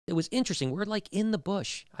It was interesting. We're like in the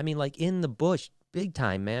bush. I mean, like in the bush, big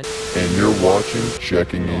time, man. And you're watching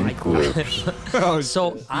Checking In Clips.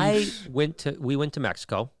 So we went to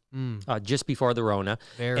Mexico. Just before the Rona,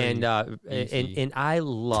 and I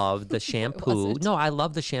love the shampoo. No, I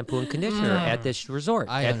love the shampoo and conditioner at this resort,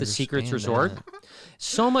 at the Secrets Resort.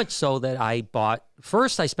 So much so that I bought.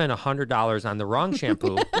 First, I spent $100 on the wrong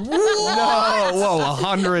shampoo. Whoa,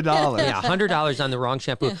 $100. Yeah, $100 on the wrong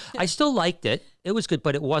shampoo. I still liked it. It was good,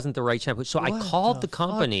 but it wasn't the right shampoo. So I called the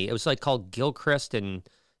company. It was like called Gilchrist and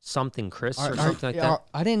something Chris or something like that.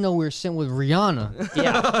 I didn't know we were sitting with Rihanna.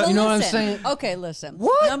 Yeah. Well, you know what I'm saying? Okay, listen.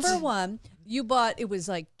 What? Number one, you bought, it was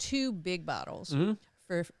like 2 big bottles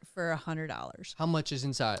for $100. How much is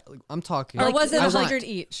inside? Like, I'm talking. Or was it 100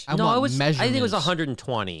 each? No, it was. I think it was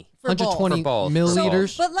 120. 120 For both.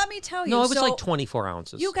 milliliters. So, but let me tell you. No, it was like 24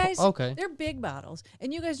 ounces. You guys, Okay. they're big bottles.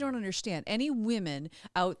 And you guys don't understand. Any women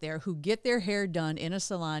out there who get their hair done in a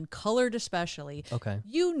salon, colored especially,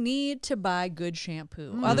 you need to buy good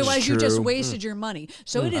shampoo. Otherwise, you just wasted your money.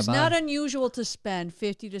 So it is not unusual to spend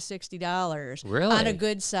 $50 to $60 on a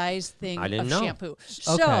good size thing of shampoo.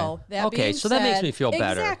 So that being so that makes me feel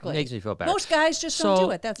better. Exactly. It makes me feel better. Most guys just don't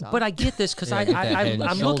do it. That's all. But I get this because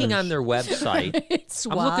I'm looking on their website.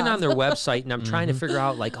 I'm looking on their website and I'm trying to figure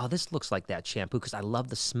out like, oh, this looks like that shampoo because I love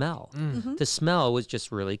the smell. The smell was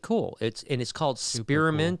just really cool. It's called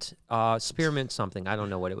Spearmint, Spearmint something. I don't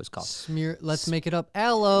know what it was called. Let's make it up.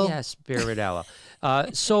 Aloe. Yeah, Spearmint aloe.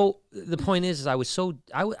 So the point is I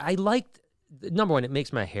liked. Number one, it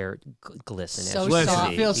makes my hair glisten. So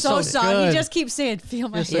soft. Feels so soft. You just keep saying, feel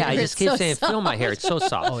my hair. Yeah, I just keep saying, feel my hair. It's so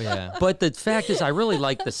soft. Oh, yeah. But the fact is, I really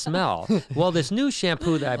like the smell. Well, this new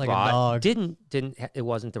shampoo that I bought it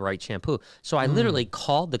wasn't the right shampoo. So I literally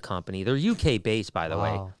called the company. They're UK based, by the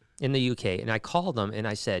way, in the UK. And I called them and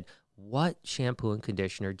I said, what shampoo and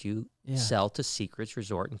conditioner do you sell to Secrets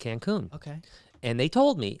Resort in Cancun? Okay. And they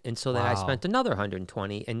told me, and so then I spent another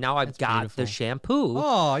 120, and now I've got the shampoo.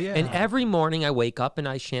 Oh, yeah. And every morning I wake up and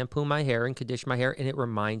I shampoo my hair and condition my hair, and it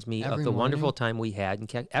reminds me of the wonderful time we had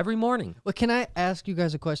in every morning. Well, can I ask you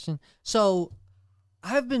guys a question? So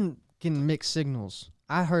I've been getting mixed signals.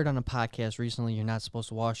 I heard on a podcast recently you're not supposed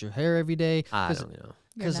to wash your hair every day. I don't know.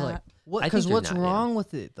 Because what's wrong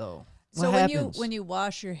with it, though? So when you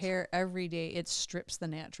wash your hair every day, it strips the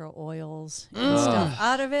natural oils and stuff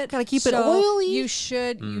out of it. Gotta keep it oily. You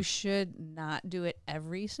should not do it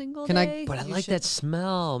every single day. But I like that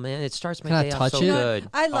smell, man. It starts my day off so good.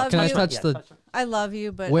 I love Can you. I touch the? I love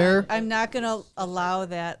you, but Where? I'm not gonna allow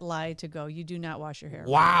that lie to go. You do not wash your hair.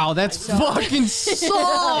 Wow, that's fucking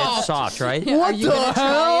soft. It's soft, right? What the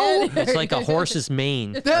hell? It's like a horse's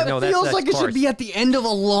mane. That feels like it should be at the end of a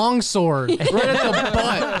longsword, right at the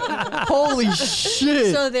butt. Holy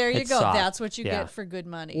shit! So there you It's go. soft. That's what you get for good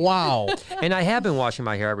money. Wow. And I have been washing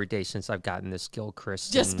my hair every day since I've gotten this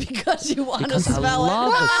Gilchrist. Just because you want to because smell I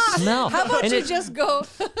love the smell. How about and you just go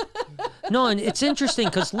No, and it's interesting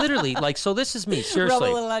because literally, like, so this is me, seriously.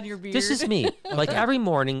 rub a little on your beard? This is me. Like every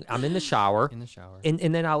morning, I'm in the shower.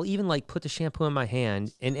 And then I'll even like put the shampoo in my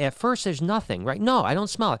hand. And at first, there's nothing, right? No, I don't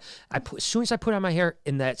smell it. As soon as I put it on my hair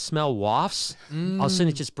and that smell wafts, all of a sudden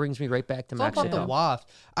it just brings me right back to Mexico. About the waft.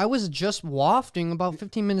 I was just wafting about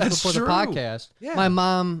 15 minutes before the podcast. Yeah. My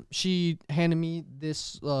mom, she handed me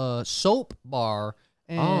this soap bar.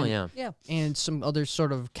 And, and some other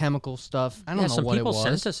sort of chemical stuff. I don't know what it was. Some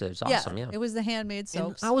people sent us it. It's awesome, yeah. It was the handmade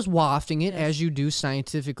soaps. I was wafting it as you do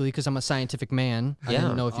scientifically because I'm a scientific man. I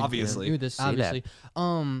didn't know if you knew this, obviously.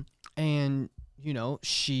 And you know,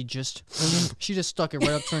 she just stuck it right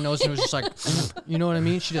up to her nose and it was just like, you know what I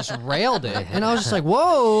mean? She just railed it, and I was just like,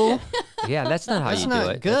 whoa. Yeah, that's not how you do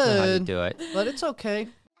it. Good. That's not how you do it. But it's okay.